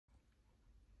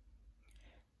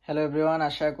Hello everyone,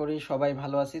 আশা করি সবাই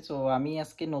ভালো আছি। তো আমি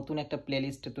আজকে নতুন একটা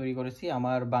প্লেলিস্ট তৈরি করেছি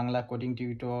আমার বাংলা কোডিং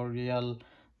টিউটোরিয়াল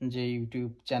যে ইউটিউব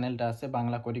চ্যানেলটা আছে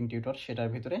বাংলা কোডিং টিউটর সেটার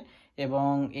ভিতরে,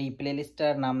 এবং এই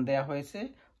প্লেলিস্টটার নাম দেওয়া হয়েছে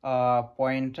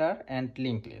pointer and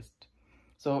link list.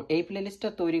 So এই প্লেলিস্টটা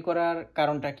তৈরি করার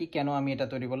কারণটা কি, কেন আমি এটা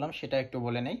তৈরি করলাম সেটা একটু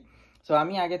বলে নেই। সো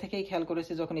আমি আগে থেকেই খেয়াল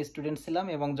করেছি, যখন স্টুডেন্ট ছিলাম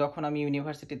এবং যখন আমি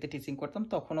ইউনিভার্সিটিতে টিচিং করতাম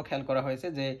তখনও খেয়াল করা হয়েছে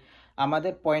যে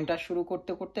আমাদের পয়েন্টার শুরু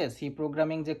করতে করতে সি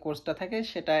প্রোগ্রামিং যে কোর্সটা থাকে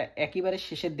সেটা একেবারে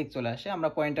শেষের দিক চলে আসে। আমরা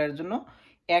পয়েন্টারের জন্য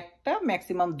একটা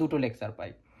ম্যাক্সিমাম দুটো লেকচার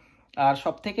পাই। আর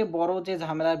সব থেকে বড় যে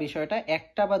ঝামেলার বিষয়টা,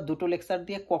 একটা বা দুটো লেকচার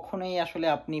দিয়ে কখনোই আসলে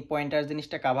আপনি পয়েন্টার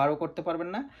জিনিসটা কাভারও করতে পারবেন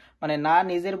না। মানে না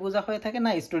নিজের বোঝা হয়ে থাকে,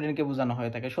 না স্টুডেন্টকে বোঝানো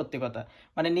হয়ে থাকে। সত্যি কথা,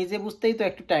 মানে নিজে বুঝতেই তো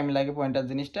একটু টাইম লাগে পয়েন্টার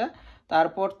জিনিসটা।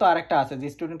 তারপর তো আরেকটা আছে যে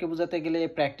স্টুডেন্টকে বোঝাতে গেলে,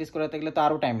 প্র্যাকটিস করাতে গেলে তো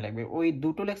আরও টাইম লাগবে। ওই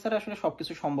দুটো লেকচার আসলে সব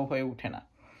কিছু সম্ভব হয়ে ওঠে না।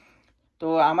 তো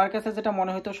আমার কাছে যেটা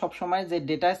মনে হতো সবসময়, যে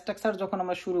ডেটা স্ট্রাকচার যখন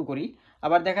আমরা শুরু করি,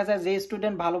 আবার দেখা যায় যে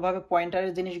স্টুডেন্ট ভালোভাবে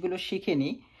পয়েন্টারের জিনিসগুলো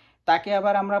শিখেনি, তাকে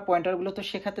আবার আমরা পয়েন্টারগুলো তো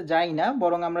শেখাতে যাই না,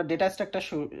 বরং আমরা ডেটা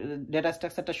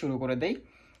স্ট্রাকচারটা শুরু করে দেই।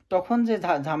 তখন যে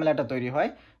ঝামেলাটা তৈরি হয়,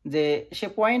 যে সে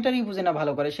পয়েন্টারই বুঝে না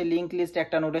ভালো করে, সে লিঙ্ক লিস্ট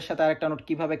একটা নোটের সাথে আরেকটা নোট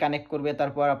কীভাবে কানেক্ট করবে,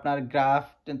 তারপর আপনার গ্রাফ,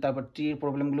 তারপর ট্রির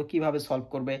প্রবলেমগুলো কীভাবে সলভ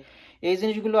করবে, এই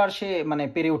জিনিসগুলো আর সে মানে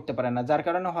পেরে উঠতে পারে না। যার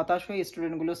কারণে হতাশ হয়ে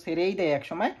স্টুডেন্টগুলো ছেড়েই দেয় এক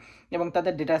সময়, এবং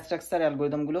তাদের ডেটা স্ট্রাকচার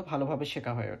অ্যালগোরিদমগুলো ভালোভাবে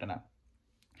শেখা হয়ে ওঠে না।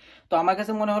 তো আমার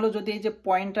কাছে মনে হলো, যদি এই যে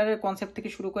পয়েন্টারের কনসেপ্ট থেকে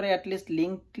শুরু করে অ্যাটলিস্ট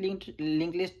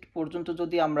লিঙ্ক লিস্ট পর্যন্ত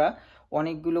যদি আমরা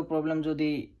অনেকগুলো প্রবলেম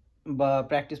যদি বা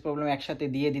প্র্যাকটিস প্রবলেম একসাথে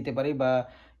দিয়ে দিতে পারি, বা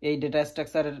এই ডেটা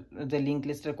স্ট্রাকচার যে লিঙ্ক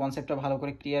লিস্টের কনসেপ্টটা ভালো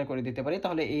করে ক্লিয়ার করে দিতে পারি,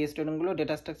 তাহলে এই স্টুডেন্টগুলো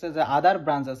ডেটা স্ট্রাকচার যে আদার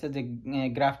ব্রাঞ্চ আছে, যে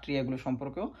গ্রাফ ট্রি, এগুলো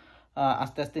সম্পর্কেও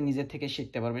আস্তে আস্তে নিজের থেকে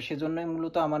শিখতে পারবে। সেজন্যই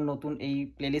মূলত আমার নতুন এই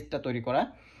প্লেলিস্টটা তৈরি করা,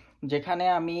 যেখানে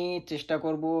আমি চেষ্টা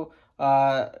করব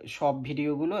সব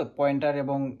ভিডিওগুলো পয়েন্টার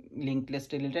এবং লিঙ্ক লিস্ট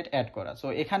রিলেটেড অ্যাড করা। সো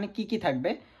এখানে কি কি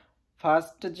থাকবে,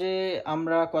 ফার্স্ট যে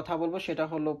আমরা কথা বলবো সেটা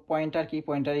হলো পয়েন্টার কি,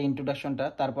 পয়েন্টারের ইন্ট্রোডাকশনটা,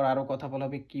 তারপর আরও কথা বলা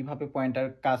হবে কীভাবে পয়েন্টার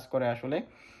কাজ করে আসলে।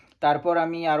 তারপর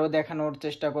আমি আরও দেখানোর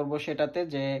চেষ্টা করব সেটাতে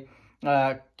যে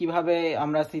কিভাবে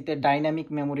আমরা সিতে ডাইনামিক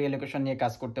মেমোরি এলোকেশন নিয়ে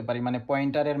কাজ করতে পারি, মানে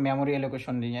পয়েন্টারের মেমোরি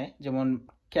এলোকেশন নিয়ে, যেমন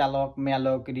ক্যালক,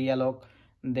 ম্যালক, রিয়ালক,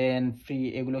 দেন ফ্রি,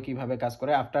 এগুলো কিভাবে কাজ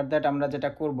করে। আফটার দ্যাট আমরা যেটা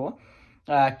করব,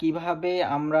 কিভাবে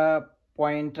আমরা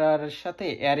পয়েন্টারের সাথে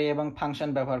অ্যারে এবং ফাংশন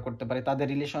ব্যবহার করতে পারি, তাদের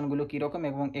রিলেশনগুলো কীরকম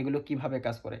এবং এগুলো কিভাবে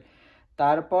কাজ করে।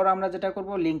 তারপর আমরা যেটা করব,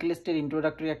 লিঙ্ক লিস্টের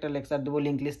ইন্ট্রোডাক্টরি একটা লেকচার দেবো।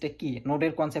 লিঙ্ক লিস্টে কি,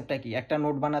 নোডের কনসেপ্টটা কি, একটা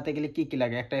নোড বানাতে গেলে কি কি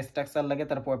লাগে, একটা স্ট্রাকচার লাগে,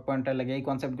 তারপর পয়েন্টার লাগে, এই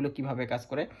কনসেপ্টগুলো কিভাবে কাজ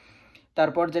করে।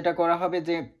 তারপর যেটা করা হবে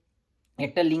যে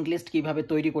একটা লিঙ্ক লিস্ট কীভাবে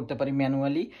তৈরি করতে পারি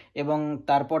ম্যানুয়ালি, এবং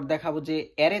তারপর দেখাবো যে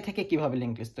অ্যারে থেকে কিভাবে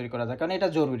লিঙ্ক লিস্ট তৈরি করা যায়, কারণ এটা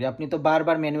জরুরি। আপনি তো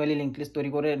বারবার ম্যানুয়ালি লিঙ্ক লিস্ট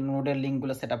তৈরি করে নোডের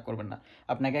লিঙ্কগুলো সেট আপ করবেন না।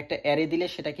 আপনাকে একটা অ্যারে দিলে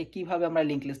সেটাকে কিভাবে আমরা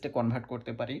লিঙ্ক লিস্টে কনভার্ট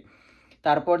করতে পারি।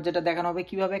 তারপর যেটা দেখানো হবে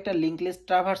কিভাবে একটা লিঙ্ক লিস্ট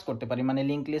ট্রাভার্স করতে পারি, মানে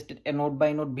link list node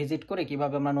by node visit করে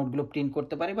কিভাবে আমরা নোটগুলো প্রিন্ট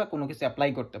করতে পারি বা কোনো কিছু অ্যাপ্লাই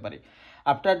করতে পারি।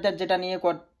 আফটার দ্যাট যেটা নিয়ে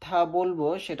কথা বলবো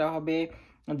সেটা হবে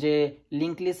যে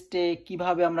লিঙ্ক লিস্টে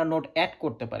কিভাবে আমরা নোট অ্যাড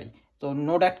করতে পারি। তো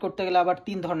নোড অ্যাড করতে গেলে আবার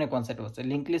তিন ধরনের কনসেপ্ট আছে।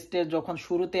 লিঙ্ক লিস্টে যখন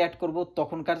শুরুতে অ্যাড করব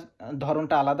তখনকার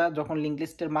ধরনটা আলাদা, যখন লিঙ্ক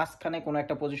লিস্টের মাঝখানে কোনো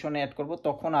একটা পজিশনে অ্যাড করব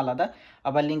তখন আলাদা,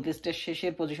 আবার লিঙ্ক লিস্টের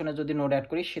শেষের পজিশনে যদি নোড অ্যাড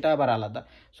করি সেটা আবার আলাদা।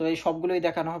 সো এই সবগুলোই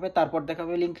দেখানো হবে। তারপর দেখা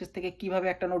হবে লিঙ্ক লিস্ট থেকে কিভাবে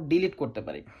একটা নোড ডিলিট করতে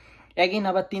পারি। এগেইন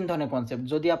আবার তিন ধরনের কনসেপ্ট।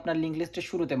 যদি আপনার লিঙ্ক লিস্টের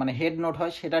শুরুতে মানে হেড নোড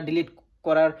হয়, সেটা ডিলিট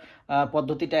করার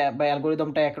পদ্ধতিটা বা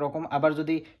অ্যালগোরিদমটা একরকম, আবার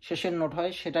যদি শেষের নোট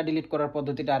হয় সেটা ডিলিট করার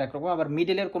পদ্ধতিটা আরেক রকম, আবার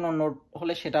মিডলের কোনো নোট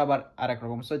হলে সেটা আবার আরেক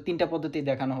রকম। সো তিনটা পদ্ধতি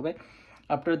দেখানো হবে।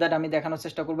 আফটার দ্যাট আমি দেখানোর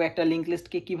চেষ্টা করবো একটা লিঙ্ক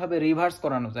লিস্টকে কীভাবে রিভার্স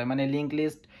করানো যায়, মানে লিঙ্ক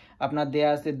লিস্ট আপনার দেয়া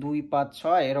আছে 2, 5,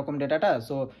 6 এরকম ডেটাটা,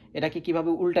 সো এটাকে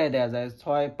কীভাবে উল্টায় দেওয়া যায়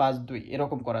 6, 5, 2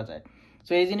 এরকম করা যায়।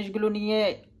 সো এই জিনিসগুলো নিয়ে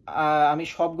আমি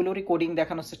সবগুলোরই কোডিং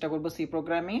দেখানোর চেষ্টা করবো সি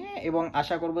প্রোগ্রামিংয়ে, এবং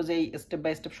আশা করবো যে এই স্টেপ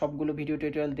বাই স্টেপ সবগুলো ভিডিও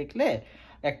টিউটোরিয়াল দেখলে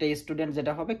একটা স্টুডেন্ট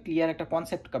যেটা হবে ক্লিয়ার একটা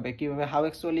কনসেপ্ট পাবে কীভাবে how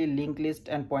actually link list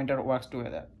and pointer works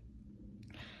together.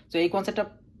 তো এই কনসেপ্টটা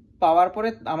পাওয়ার পরে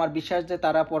আমার বিশ্বাস যে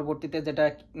তারা পরবর্তীতে যেটা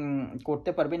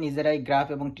করতে পারবে, নিজেরাই গ্রাফ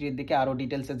এবং ট্রির দিকে আরও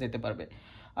ডিটেলসে যেতে পারবে।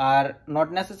 আর নট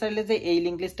নেসেসারিলি যে এই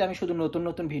লিঙ্ক লিস্টে আমি শুধু নতুন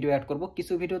নতুন ভিডিও অ্যাড করব,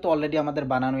 কিছু ভিডিও তো অলরেডি আমাদের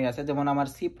বানানোই আছে। যেমন আমার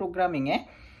সি প্রোগ্রামিংয়ে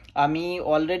আমি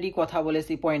অলরেডি কথা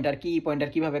বলেছি পয়েন্টার কি,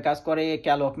 পয়েন্টার কিভাবে কাজ করে,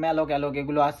 ক্যালক, ম্যালক, অ্যালক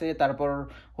এগুলো আছে। তারপর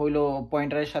হইলো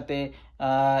পয়েন্টারের সাথে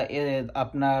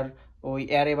আপনার ওই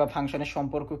অ্যারে বা ফাংশনের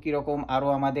সম্পর্ক কীরকম, আরও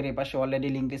আমাদের এপাশে অলরেডি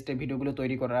লিঙ্ক লিস্টের ভিডিওগুলো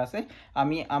তৈরি করা আছে।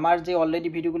 আমি আমার যে অলরেডি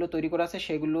ভিডিওগুলো তৈরি করা আছে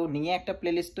সেগুলো নিয়ে একটা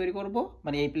প্লেলিস্ট তৈরি করব,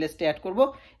 মানে এই প্লেলিস্টে অ্যাড করব,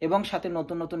 এবং সাথে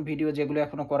নতুন নতুন ভিডিও যেগুলো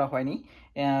এখনও করা হয়নি,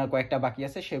 কয়েকটা বাকি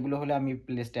আছে, সেগুলো হলে আমি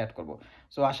প্লেলিস্টে অ্যাড করব।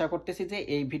 সো আশা করতেছি যে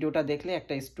এই ভিডিওটা দেখলে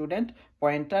একটা স্টুডেন্ট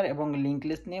পয়েন্টার এবং লিঙ্ক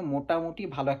লিস্ট নিয়ে মোটামুটি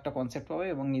ভালো একটা কনসেপ্ট পাবে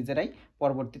এবং নিজেরাই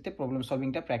পরবর্তীতে প্রবলেম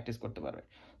সলভিংটা প্র্যাকটিস করতে পারবে।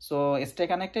 সো স্টে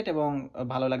কানেক্টেড, এবং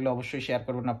ভালো লাগলে অবশ্যই শেয়ার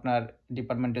করবেন আপনার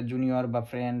ডিপার্টমেন্টের জুনিয়র বা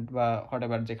ফ্রেন্ড বা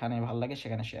হোয়াটএভার, যেখানে ভালো লাগে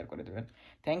সেখানে শেয়ার করে দেবেন।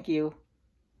 Thank you.